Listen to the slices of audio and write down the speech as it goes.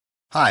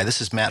Hi,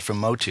 this is Matt from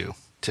MOTU.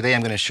 Today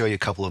I'm going to show you a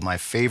couple of my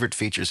favorite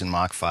features in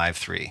MachFive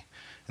 3.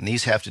 And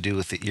these have to do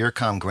with the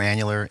IRCAM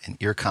granular and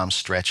IRCAM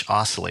stretch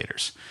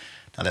oscillators.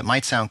 Now that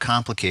might sound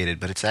complicated,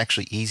 but it's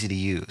actually easy to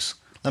use.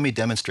 Let me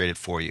demonstrate it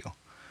for you.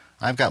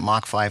 I've got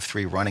MachFive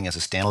 3 running as a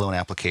standalone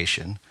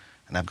application,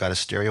 and I've got a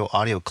stereo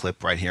audio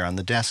clip right here on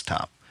the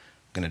desktop.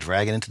 I'm going to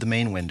drag it into the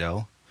main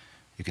window.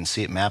 You can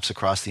see it maps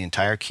across the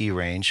entire key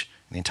range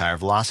and the entire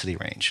velocity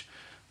range.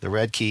 The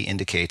red key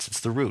indicates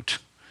it's the root.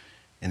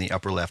 In the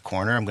upper left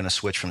corner, I'm going to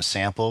switch from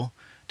sample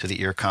to the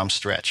IRCAM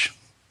stretch.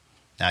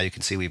 Now you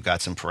can see we've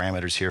got some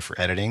parameters here for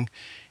editing.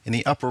 In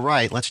the upper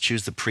right, let's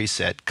choose the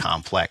preset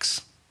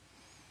complex.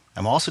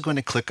 I'm also going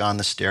to click on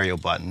the stereo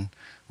button,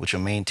 which will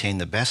maintain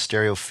the best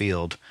stereo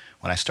field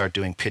when I start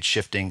doing pitch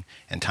shifting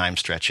and time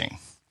stretching.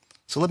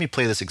 So let me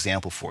play this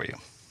example for you.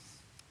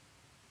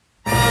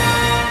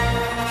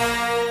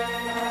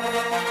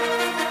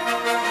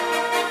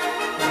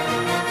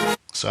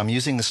 So I'm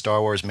using the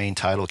Star Wars main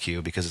title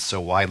cue because it's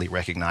so widely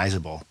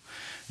recognizable.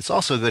 It's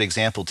also a good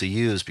example to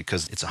use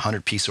because it's a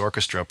 100-piece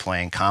orchestra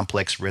playing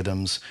complex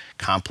rhythms,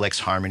 complex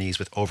harmonies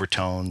with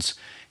overtones,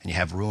 and you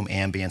have room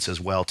ambience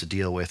as well to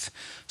deal with.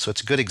 So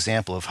it's a good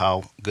example of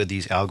how good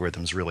these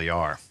algorithms really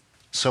are.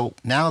 So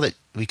now that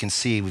we can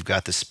see we've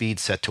got the speed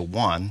set to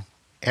 1,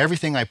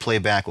 everything I play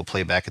back will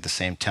play back at the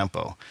same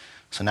tempo.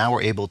 So now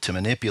we're able to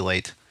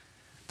manipulate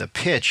the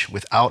pitch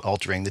without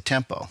altering the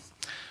tempo.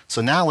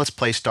 So now let's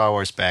play Star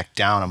Wars back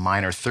down a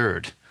minor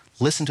third.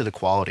 Listen to the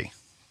quality.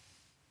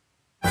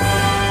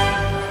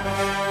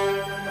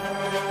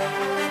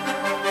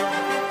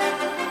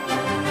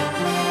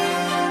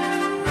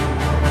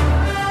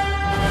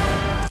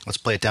 Let's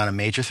play it down a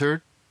major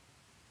third.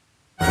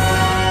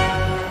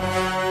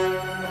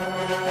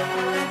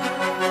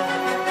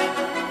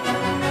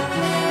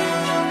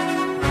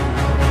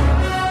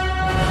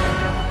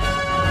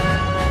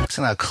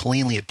 Listen how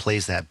cleanly it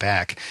plays that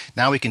back.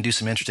 Now we can do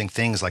some interesting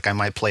things, like I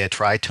might play a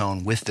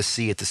tritone with the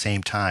C at the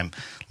same time.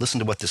 Listen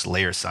to what this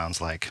layer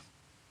sounds like.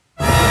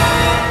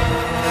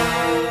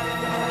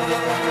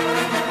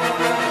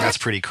 That's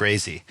pretty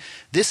crazy.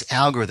 This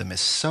algorithm is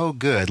so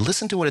good.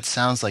 Listen to what it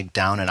sounds like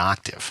down an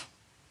octave.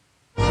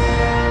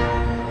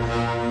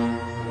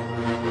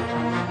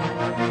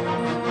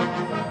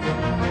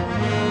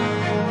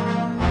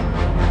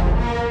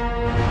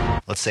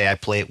 Let's say I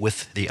play it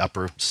with the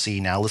upper C.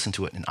 Now listen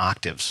to it in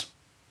octaves.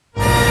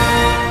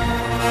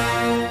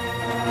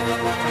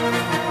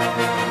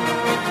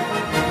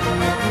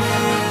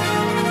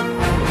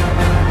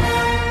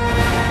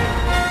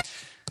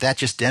 That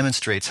just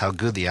demonstrates how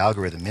good the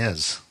algorithm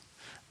is.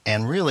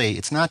 And really,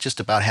 it's not just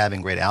about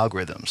having great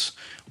algorithms.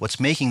 What's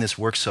making this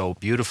work so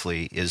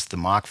beautifully is the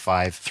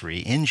MachFive 3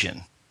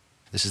 engine.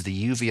 This is the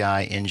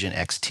UVI Engine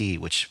XT,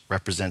 which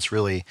represents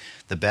really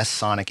the best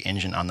sonic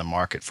engine on the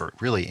market for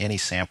really any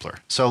sampler.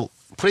 So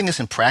putting this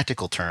in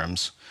practical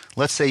terms,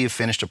 let's say you've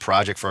finished a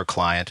project for a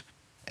client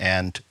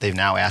and they've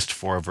now asked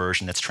for a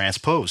version that's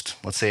transposed.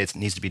 Let's say it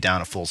needs to be down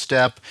a full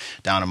step,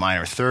 down a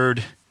minor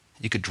third.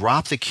 You could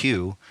drop the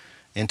cue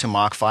into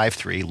MachFive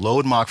 3,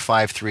 load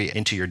MachFive 3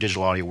 into your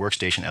digital audio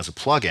workstation as a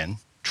plugin,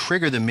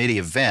 trigger the MIDI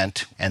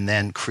event, and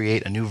then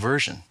create a new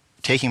version.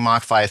 Taking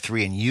MachFive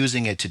 3 and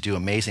using it to do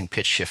amazing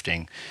pitch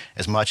shifting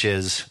as much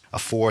as a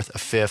fourth, a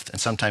fifth,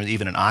 and sometimes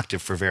even an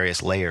octave for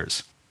various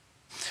layers.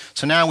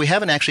 So now we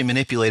haven't actually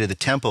manipulated the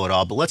tempo at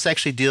all, but let's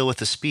actually deal with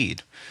the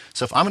speed.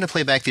 So if I'm going to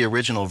play back the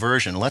original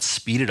version, let's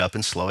speed it up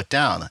and slow it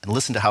down, and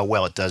listen to how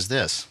well it does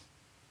this.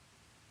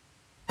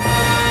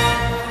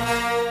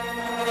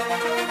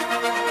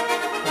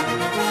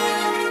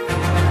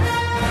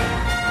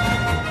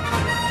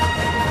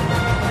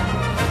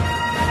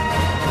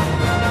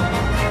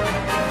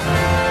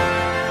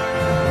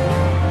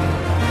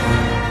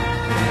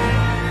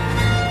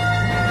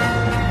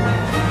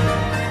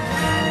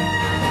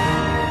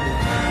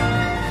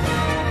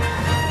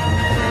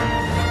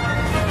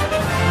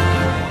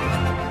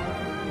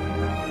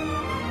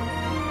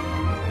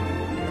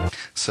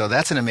 So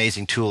that's an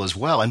amazing tool as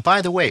well. And by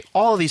the way,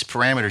 all of these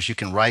parameters you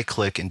can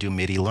right-click and do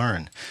MIDI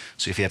learn.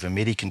 So if you have a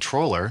MIDI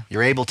controller,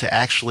 you're able to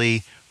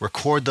actually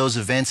record those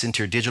events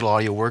into your digital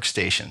audio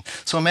workstation.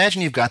 So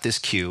imagine you've got this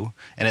cue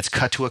and it's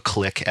cut to a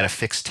click at a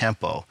fixed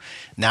tempo.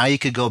 Now you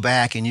could go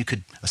back and you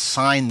could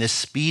assign this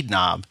speed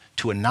knob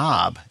to a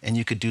knob, and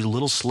you could do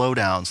little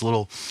slowdowns,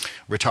 little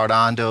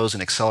retardandos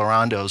and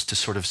accelerandos to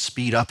sort of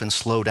speed up and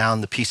slow down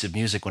the piece of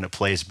music when it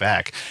plays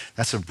back.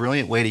 That's a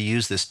brilliant way to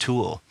use this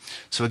tool.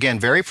 So again,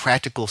 very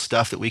practical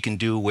stuff that we can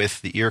do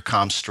with the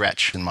IRCAM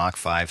stretch in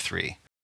MachFive 3.